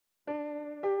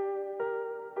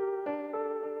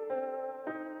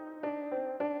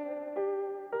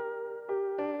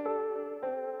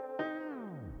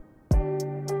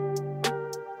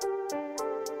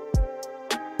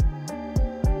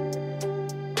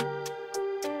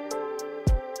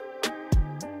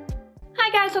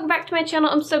guys, welcome back to my channel.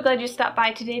 I'm so glad you stopped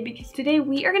by today because today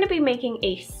we are going to be making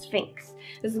a Sphinx.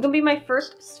 This is going to be my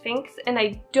first Sphinx and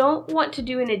I don't want to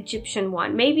do an Egyptian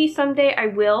one. Maybe someday I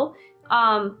will,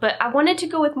 but I wanted to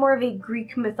go with more of a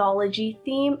Greek mythology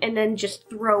theme and then just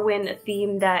throw in a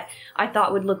theme that I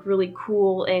thought would look really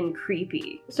cool and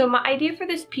creepy. So my idea for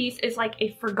this piece is like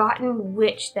a forgotten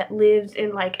witch that lives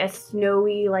in like a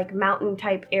snowy like mountain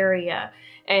type area,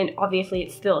 and obviously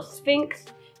it's still a Sphinx.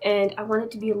 And I want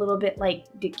it to be a little bit like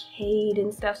decayed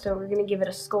and stuff, so we're gonna give it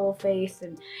a skull face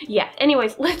and yeah.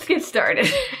 Anyways, let's get started.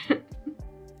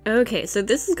 Okay, so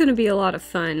this is gonna be a lot of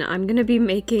fun. I'm gonna be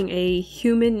making a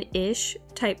human-ish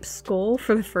type skull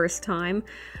for the first time.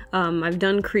 I've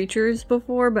done creatures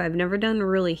before, but I've never done a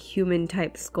really human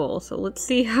type skull. So let's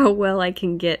see how well I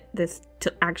can get this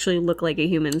to actually look like a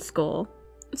human skull.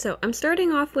 So I'm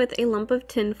starting off with a lump of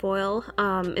tinfoil.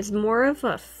 It's more of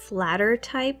a flatter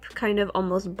type, kind of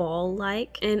almost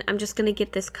ball-like, and I'm just gonna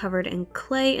get this covered in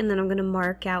clay, and then I'm gonna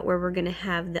mark out where we're gonna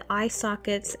have the eye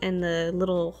sockets and the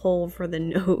little hole for the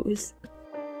nose.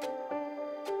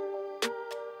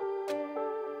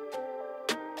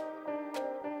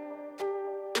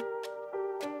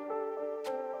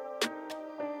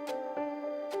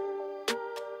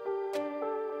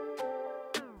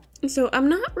 So I'm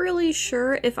not really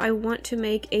sure if I want to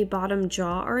make a bottom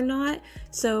jaw or not,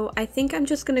 so I think I'm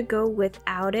just gonna go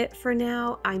without it for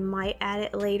now. I might add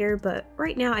it later, but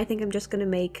right now I think I'm just gonna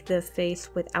make the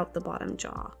face without the bottom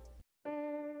jaw.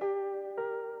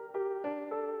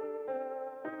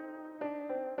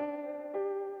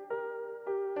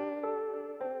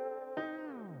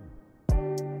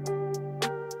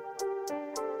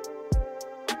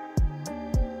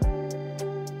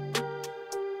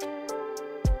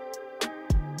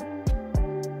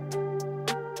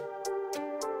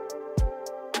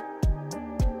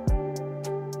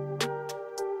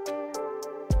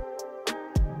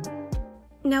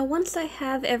 Now once I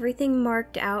have everything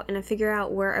marked out and I figure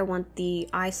out where I want the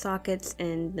eye sockets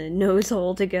and the nose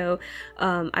hole to go,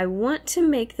 I want to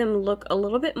make them look a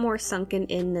little bit more sunken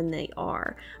in than they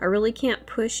are. I really can't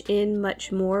push in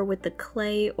much more with the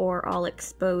clay or I'll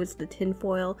expose the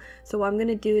tinfoil. So what I'm going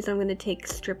to do is I'm going to take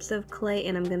strips of clay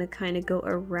and I'm going to kind of go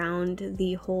around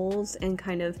the holes and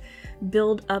kind of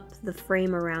build up the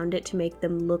frame around it to make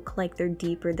them look like they're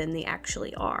deeper than they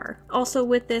actually are. Also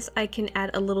with this I can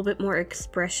add a little bit more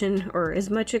expression, or as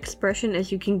much expression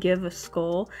as you can give a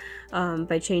skull,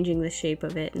 by changing the shape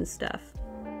of it and stuff.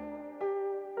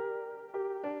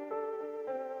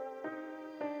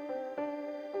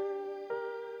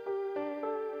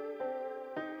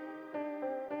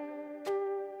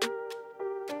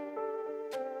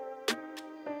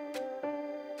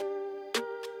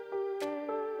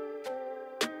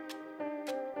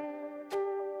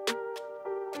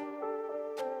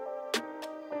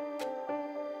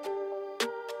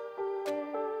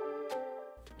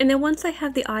 And then once I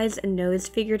have the eyes and nose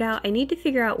figured out, I need to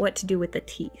figure out what to do with the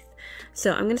teeth.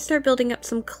 So I'm going to start building up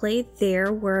some clay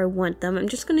there where I want them. I'm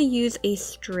just going to use a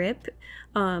strip,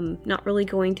 not really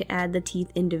going to add the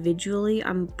teeth individually.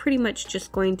 I'm pretty much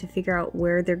just going to figure out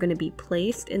where they're going to be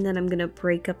placed, and then I'm going to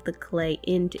break up the clay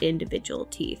into individual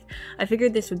teeth. I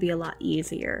figured this would be a lot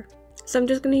easier. So I'm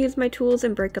just going to use my tools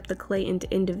and break up the clay into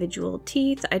individual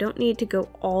teeth. I don't need to go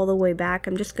all the way back.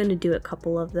 I'm just going to do a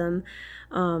couple of them,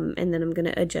 and then I'm going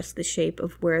to adjust the shape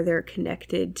of where they're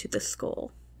connected to the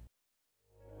skull.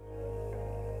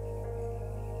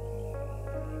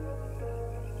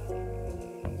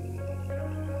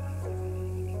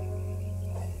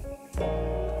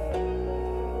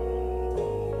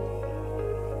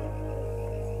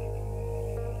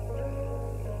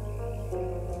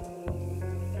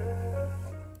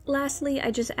 Lastly,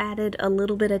 I just added a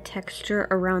little bit of texture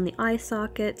around the eye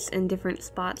sockets and different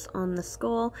spots on the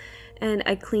skull, and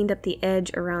I cleaned up the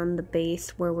edge around the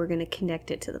base where we're going to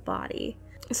connect it to the body.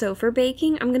 So for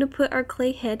baking, I'm going to put our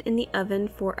clay head in the oven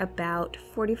for about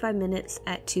 45 minutes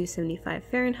at 275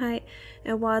 Fahrenheit,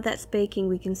 and while that's baking,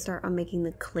 we can start on making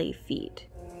the clay feet.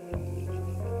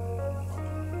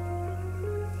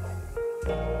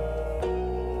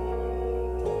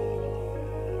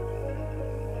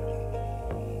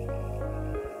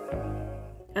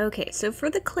 Okay, so for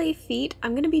the clay feet,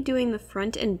 I'm going to be doing the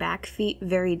front and back feet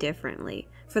very differently.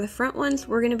 For the front ones,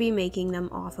 we're going to be making them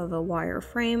off of a wire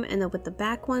frame, and then with the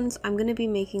back ones, I'm going to be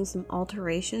making some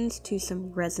alterations to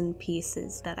some resin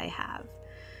pieces that I have.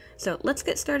 So let's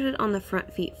get started on the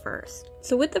front feet first.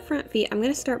 So with the front feet, I'm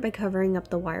going to start by covering up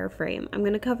the wire frame. I'm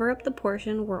going to cover up the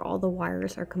portion where all the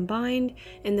wires are combined,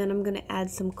 and then I'm going to add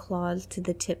some claws to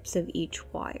the tips of each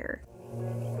wire.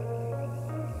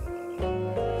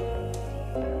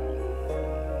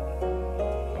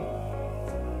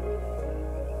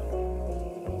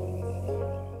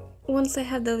 once I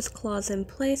have those claws in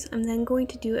place, I'm then going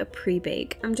to do a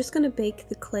pre-bake. I'm just going to bake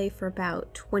the clay for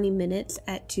about 20 minutes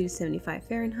at 275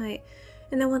 Fahrenheit.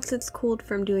 And then once it's cooled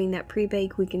from doing that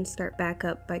pre-bake, we can start back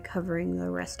up by covering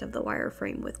the rest of the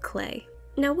wireframe with clay.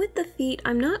 Now with the feet,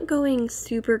 I'm not going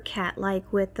super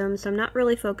cat-like with them, so I'm not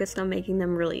really focused on making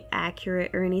them really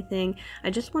accurate or anything. I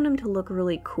just want them to look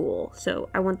really cool. So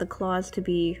I want the claws to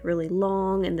be really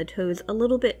long and the toes a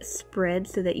little bit spread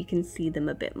so that you can see them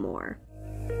a bit more.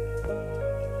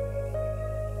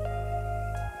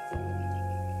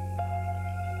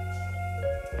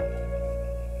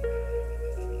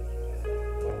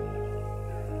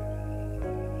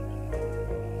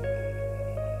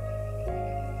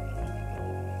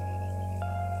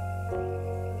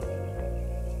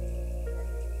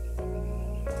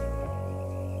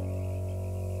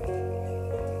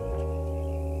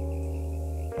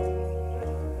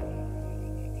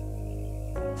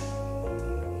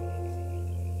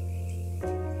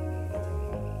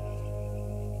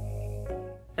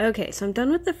 Okay, so I'm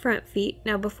done with the front feet.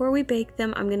 Now before we bake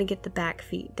them, I'm going to get the back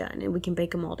feet done and we can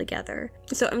bake them all together.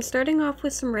 So I'm starting off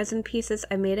with some resin pieces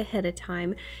I made ahead of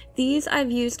time. These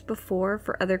I've used before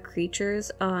for other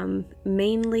creatures,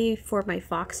 mainly for my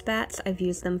fox bats. I've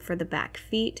used them for the back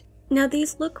feet. Now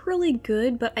these look really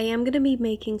good, but I am going to be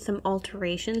making some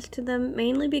alterations to them,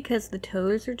 mainly because the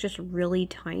toes are just really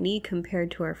tiny compared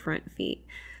to our front feet.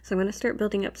 So I'm going to start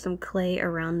building up some clay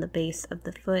around the base of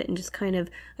the foot and just kind of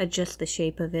adjust the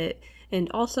shape of it. And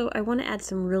also I want to add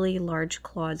some really large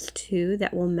claws too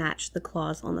that will match the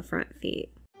claws on the front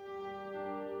feet.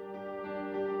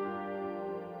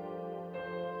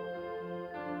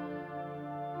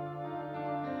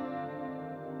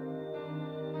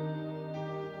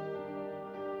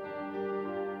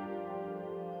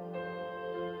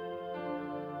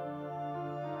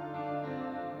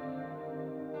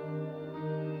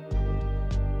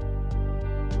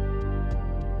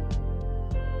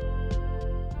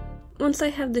 Once I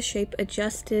have the shape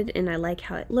adjusted and I like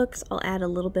how it looks, I'll add a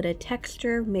little bit of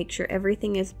texture, make sure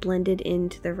everything is blended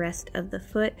into the rest of the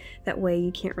foot. That way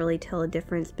you can't really tell a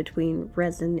difference between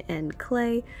resin and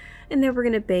clay. And then we're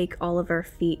going to bake all of our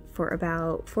feet for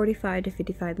about 45 to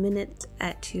 55 minutes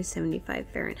at 275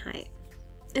 Fahrenheit.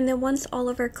 And then once all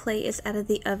of our clay is out of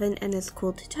the oven and is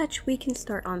cool to touch, we can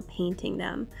start on painting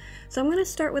them. So I'm going to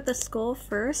start with the skull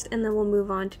first, and then we'll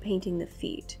move on to painting the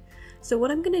feet. So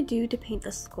what I'm going to do to paint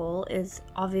the skull is,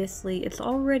 obviously it's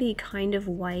already kind of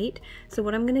white, so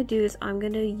what I'm going to do is I'm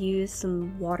going to use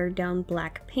some watered down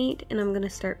black paint and I'm going to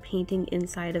start painting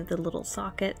inside of the little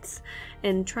sockets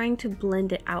and trying to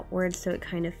blend it outwards so it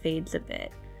kind of fades a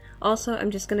bit. Also,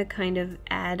 I'm just going to kind of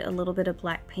add a little bit of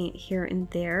black paint here and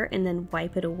there and then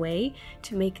wipe it away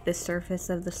to make the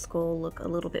surface of the skull look a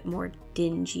little bit more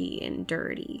dingy and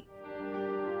dirty.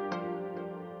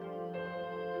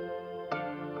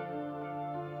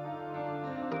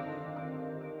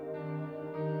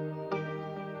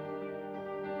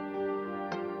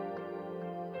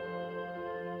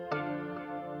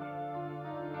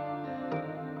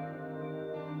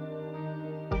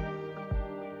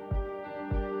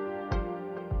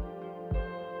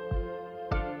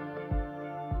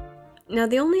 Now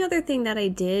the only other thing that I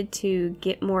did to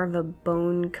get more of a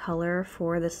bone color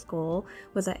for the skull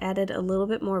was I added a little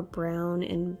bit more brown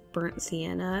and burnt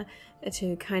sienna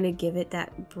to kind of give it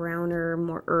that browner,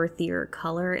 more earthier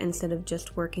color instead of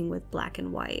just working with black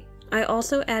and white. I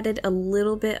also added a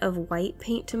little bit of white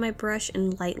paint to my brush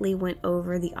and lightly went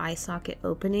over the eye socket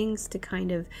openings to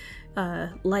kind of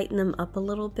lighten them up a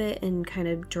little bit and kind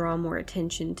of draw more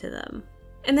attention to them.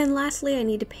 And then lastly, I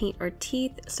need to paint our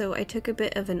teeth, so I took a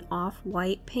bit of an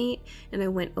off-white paint and I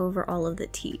went over all of the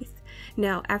teeth.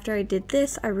 Now, after I did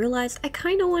this, I realized I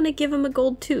kind of want to give him a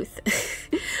gold tooth.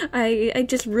 I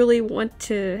just really want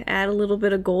to add a little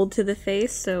bit of gold to the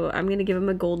face, so I'm going to give him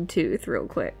a gold tooth real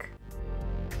quick.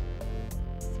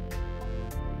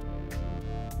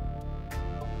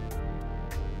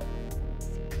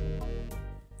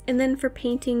 And then for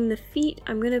painting the feet,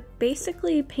 I'm going to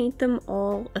basically paint them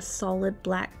all a solid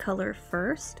black color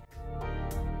first.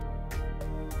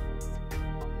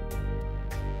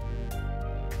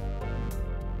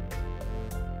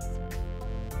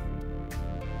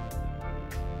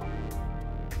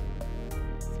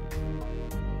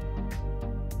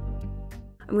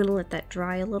 I'm going to let that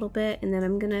dry a little bit, and then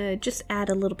I'm going to just add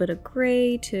a little bit of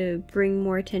gray to bring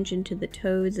more attention to the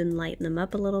toes and lighten them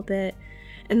up a little bit.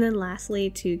 And then lastly,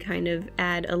 to kind of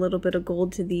add a little bit of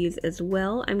gold to these as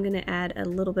well, I'm going to add a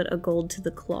little bit of gold to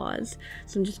the claws.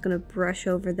 So I'm just going to brush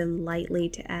over them lightly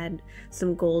to add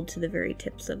some gold to the very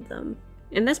tips of them.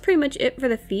 And that's pretty much it for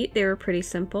the feet. They were pretty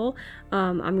simple.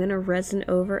 I'm going to resin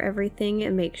over everything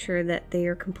and make sure that they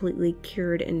are completely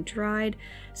cured and dried.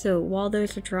 So while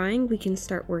those are drying, we can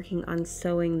start working on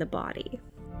sewing the body.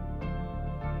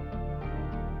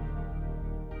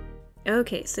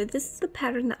 Okay, so this is the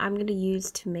pattern that I'm going to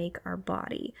use to make our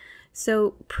body.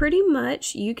 So pretty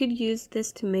much you could use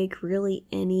this to make really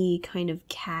any kind of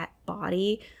cat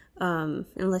body,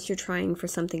 unless you're trying for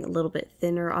something a little bit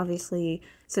thinner. Obviously,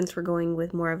 since we're going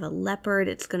with more of a leopard,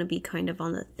 it's going to be kind of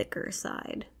on the thicker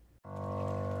side.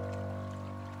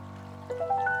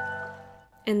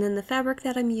 And then the fabric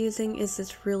that I'm using is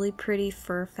this really pretty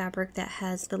fur fabric that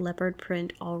has the leopard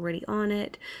print already on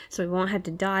it, so we won't have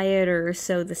to dye it or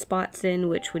sew the spots in,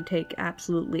 which would take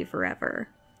absolutely forever.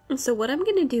 So what I'm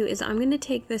going to do is I'm going to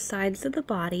take the sides of the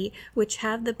body, which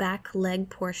have the back leg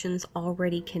portions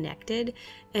already connected,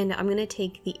 and I'm going to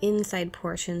take the inside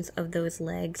portions of those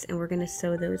legs and we're going to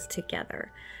sew those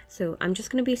together. So I'm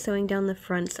just going to be sewing down the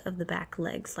fronts of the back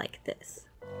legs like this.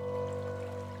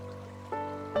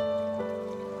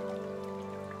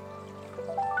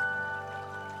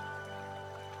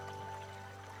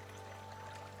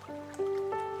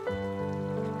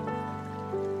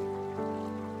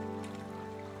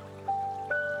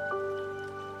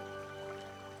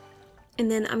 And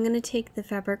then I'm going to take the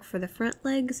fabric for the front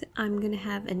legs. I'm going to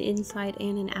have an inside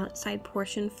and an outside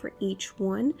portion for each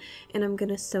one, and I'm going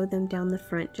to sew them down the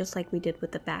front just like we did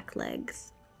with the back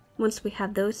legs. Once we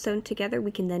have those sewn together, we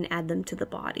can then add them to the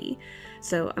body.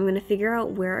 So I'm going to figure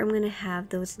out where I'm going to have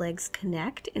those legs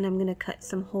connect, and I'm going to cut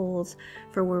some holes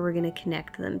for where we're going to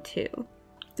connect them to.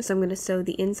 So I'm going to sew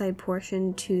the inside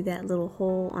portion to that little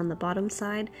hole on the bottom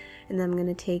side, and then I'm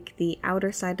going to take the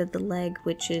outer side of the leg,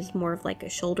 which is more of like a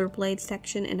shoulder blade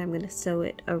section, and I'm going to sew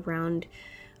it around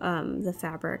the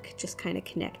fabric, just kind of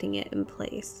connecting it in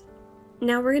place.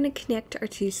 Now we're going to connect our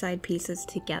two side pieces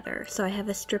together. So I have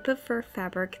a strip of fur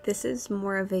fabric. This is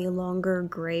more of a longer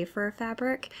gray fur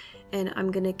fabric, and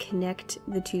I'm going to connect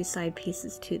the two side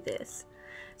pieces to this.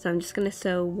 So I'm just going to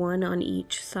sew one on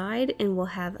each side, and we'll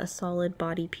have a solid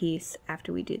body piece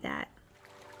after we do that.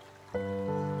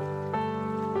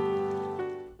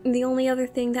 The only other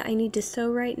thing that I need to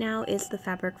sew right now is the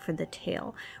fabric for the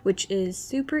tail, which is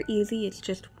super easy. It's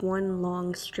just one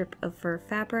long strip of fur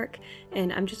fabric,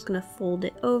 and I'm just going to fold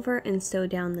it over and sew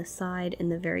down the side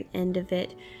and the very end of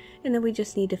it, and then we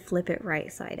just need to flip it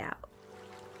right side out.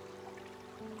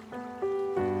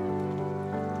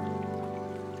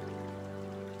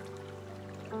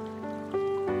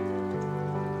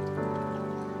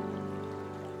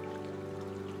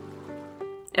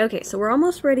 Okay, so we're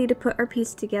almost ready to put our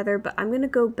piece together, but I'm going to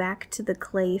go back to the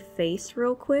clay face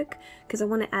real quick because I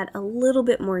want to add a little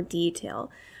bit more detail.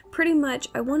 Pretty much,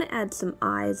 I want to add some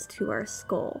eyes to our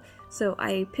skull. So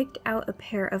I picked out a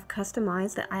pair of custom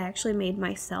eyes that I actually made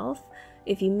myself.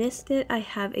 If you missed it, I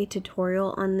have a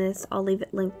tutorial on this. I'll leave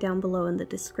it linked down below in the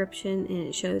description, and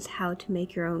it shows how to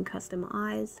make your own custom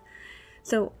eyes.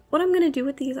 So what I'm going to do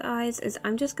with these eyes is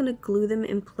I'm just going to glue them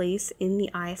in place in the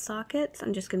eye sockets.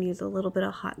 I'm just going to use a little bit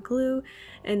of hot glue,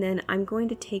 and then I'm going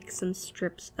to take some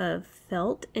strips of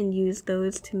felt and use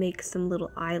those to make some little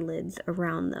eyelids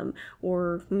around them.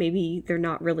 Or maybe they're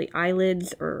not really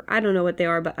eyelids, or I don't know what they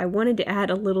are, but I wanted to add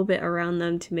a little bit around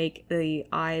them to make the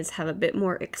eyes have a bit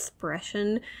more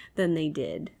expression than they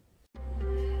did.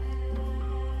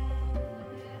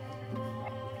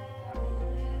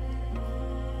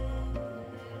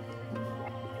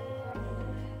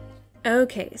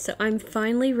 Okay, so I'm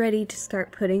finally ready to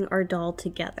start putting our doll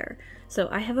together. So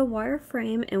I have a wire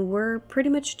frame, and we're pretty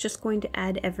much just going to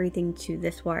add everything to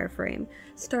this wire frame,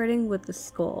 starting with the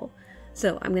skull.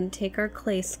 So I'm going to take our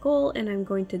clay skull and I'm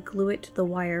going to glue it to the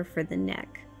wire for the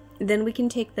neck. Then we can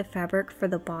take the fabric for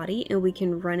the body and we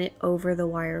can run it over the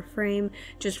wire frame,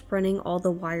 just running all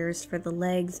the wires for the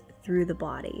legs through the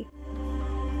body.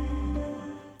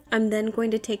 I'm then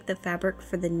going to take the fabric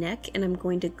for the neck and I'm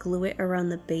going to glue it around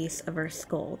the base of our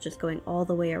skull, just going all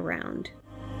the way around.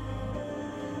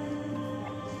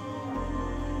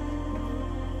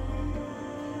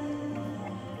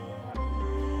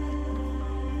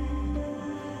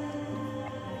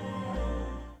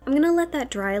 I'm going to let that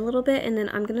dry a little bit, and then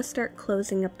I'm going to start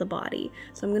closing up the body.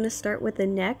 So I'm going to start with the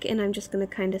neck, and I'm just going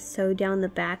to kind of sew down the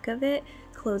back of it,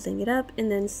 closing it up, and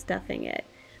then stuffing it.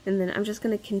 And then I'm just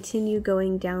going to continue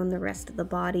going down the rest of the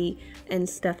body and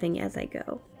stuffing as I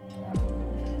go.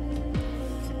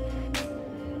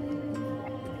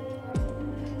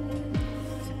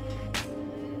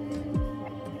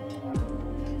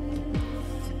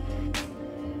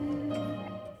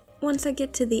 Once I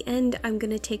get to the end, I'm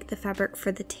going to take the fabric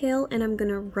for the tail and I'm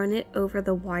going to run it over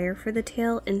the wire for the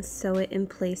tail and sew it in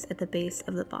place at the base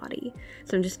of the body.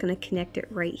 So I'm just going to connect it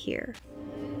right here.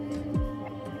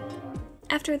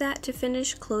 After that, to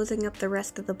finish closing up the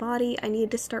rest of the body, I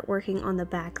need to start working on the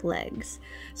back legs.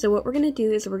 So what we're going to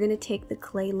do is we're going to take the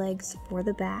clay legs for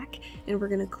the back and we're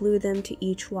going to glue them to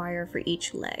each wire for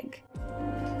each leg.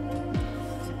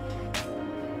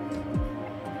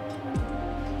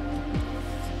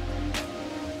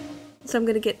 So I'm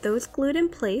going to get those glued in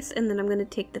place and then I'm going to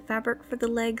take the fabric for the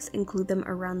legs and glue them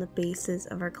around the bases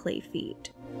of our clay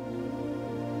feet.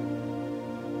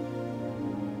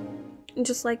 And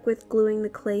just like with gluing the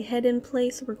clay head in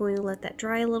place, we're going to let that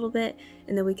dry a little bit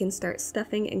and then we can start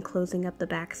stuffing and closing up the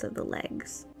backs of the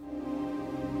legs.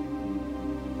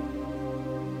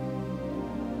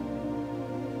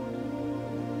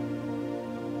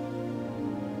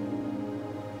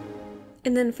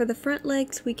 And then for the front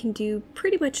legs, we can do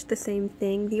pretty much the same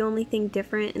thing. The only thing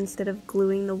different, instead of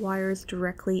gluing the wires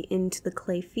directly into the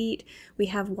clay feet, we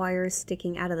have wires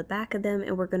sticking out of the back of them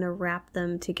and we're going to wrap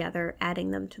them together, adding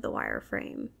them to the wire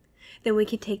frame. Then we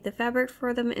can take the fabric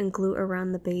for them and glue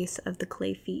around the base of the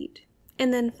clay feet.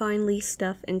 And then finally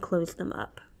stuff and close them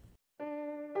up.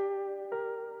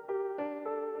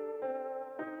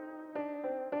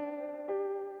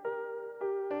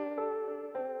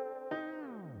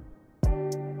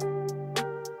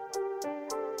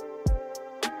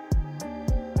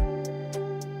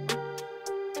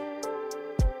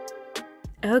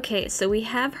 Okay, so we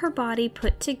have her body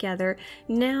put together.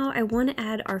 Now I want to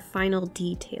add our final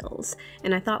details.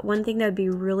 And I thought one thing that would be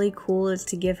really cool is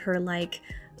to give her like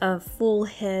a full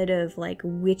head of like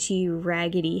witchy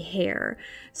raggedy hair.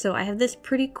 So I have this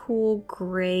pretty cool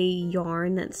gray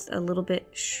yarn that's a little bit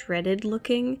shredded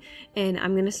looking, and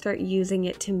I'm gonna start using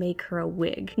it to make her a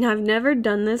wig. Now I've never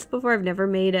done this before, I've never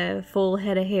made a full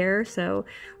head of hair, so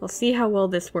we'll see how well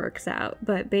this works out.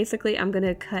 But basically I'm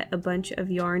gonna cut a bunch of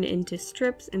yarn into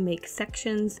strips and make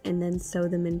sections and then sew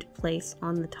them into place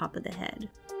on the top of the head.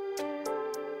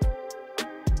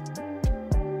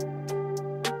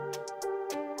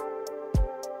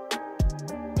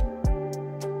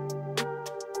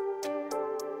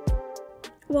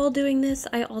 While doing this,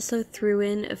 I also threw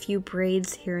in a few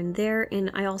braids here and there, and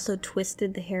I also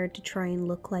twisted the hair to try and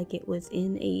look like it was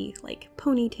in a like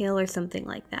ponytail or something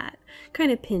like that, kind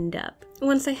of pinned up.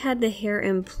 Once I had the hair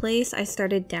in place, I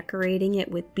started decorating it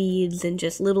with beads and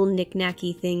just little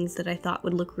knick-knacky things that I thought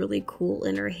would look really cool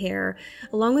in her hair,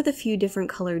 along with a few different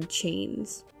colored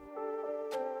chains.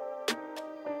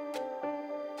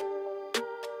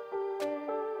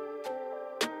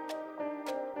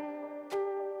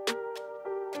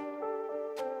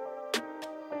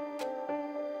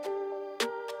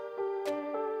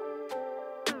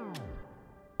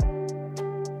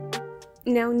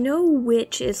 Now, no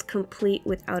witch is complete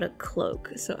without a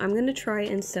cloak, so I'm going to try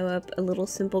and sew up a little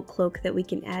simple cloak that we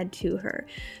can add to her.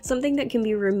 Something that can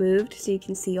be removed so you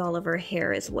can see all of her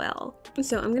hair as well.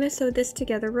 So I'm going to sew this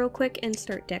together real quick and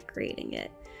start decorating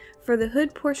it. For the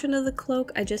hood portion of the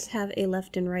cloak, I just have a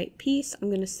left and right piece. I'm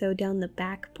going to sew down the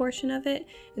back portion of it,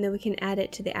 and then we can add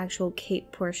it to the actual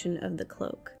cape portion of the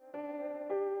cloak.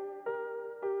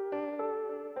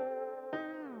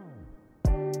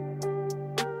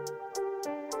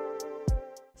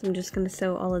 So I'm just going to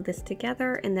sew all of this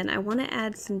together, and then I want to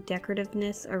add some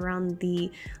decorativeness around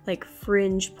the like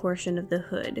fringe portion of the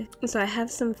hood. So I have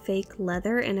some fake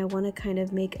leather and I want to kind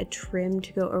of make a trim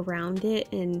to go around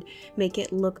it and make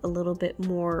it look a little bit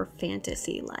more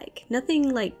fantasy like. Nothing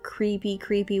like creepy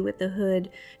with the hood,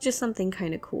 just something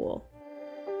kind of cool.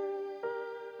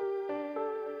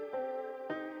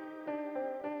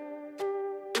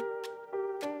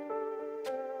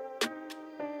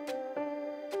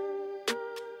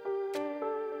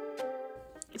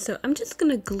 So I'm just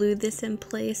going to glue this in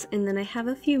place, and then I have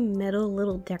a few metal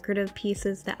little decorative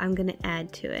pieces that I'm going to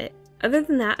add to it. Other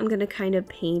than that, I'm going to kind of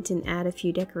paint and add a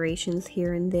few decorations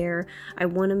here and there. I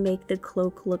want to make the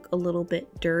cloak look a little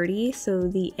bit dirty, so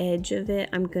the edge of it,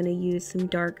 I'm going to use some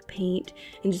dark paint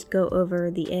and just go over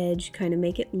the edge, kind of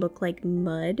make it look like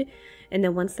mud. And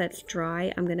then once that's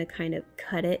dry, I'm going to kind of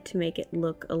cut it to make it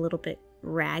look a little bit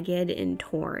ragged and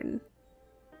torn.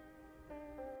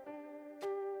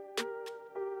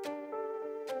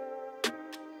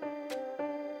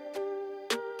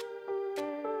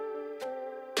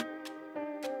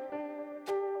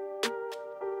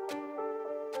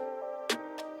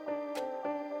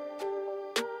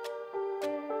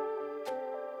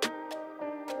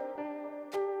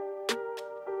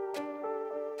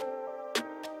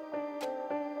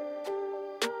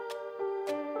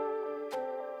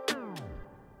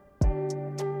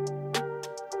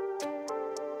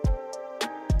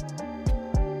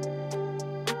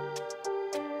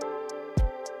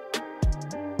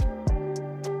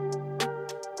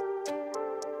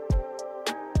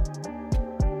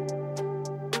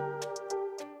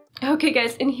 Okay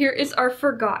guys, and here is our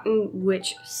Forgotten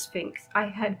Witch Sphinx. I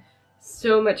had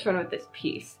so much fun with this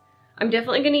piece. I'm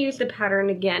definitely going to use the pattern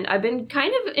again. I've been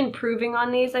kind of improving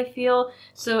on these, I feel,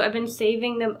 so I've been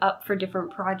saving them up for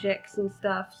different projects and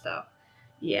stuff, so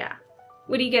yeah.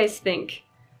 What do you guys think?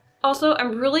 Also,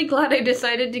 I'm really glad I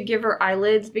decided to give her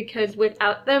eyelids because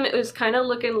without them it was kind of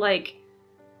looking like,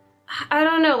 I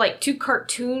don't know, like too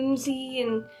cartoonsy,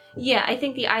 and yeah, I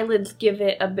think the eyelids give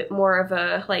it a bit more of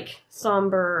a like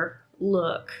somber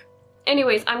look.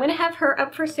 Anyways, I'm going to have her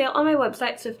up for sale on my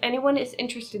website, so if anyone is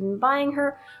interested in buying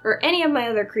her, or any of my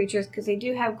other creatures, because I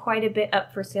do have quite a bit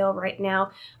up for sale right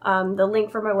now, the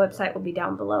link for my website will be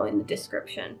down below in the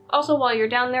description. Also, while you're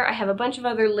down there, I have a bunch of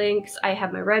other links. I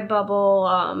have my RedBubble,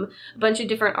 a bunch of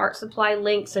different art supply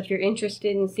links, so if you're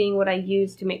interested in seeing what I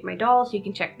use to make my dolls, you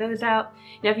can check those out.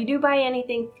 Now, if you do buy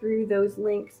anything through those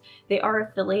links, they are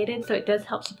affiliated, so it does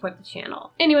help support the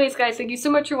channel. Anyways, guys, thank you so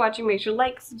much for watching. Make sure to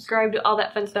like, subscribe, to all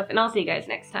that fun stuff, and I'll see you guys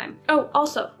next time. Oh,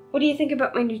 also, what do you think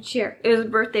about my new chair? It was a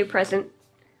birthday present.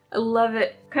 I love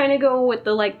it. Kind of going with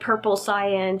the like purple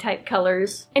cyan type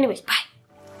colors. Anyways,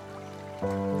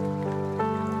 bye.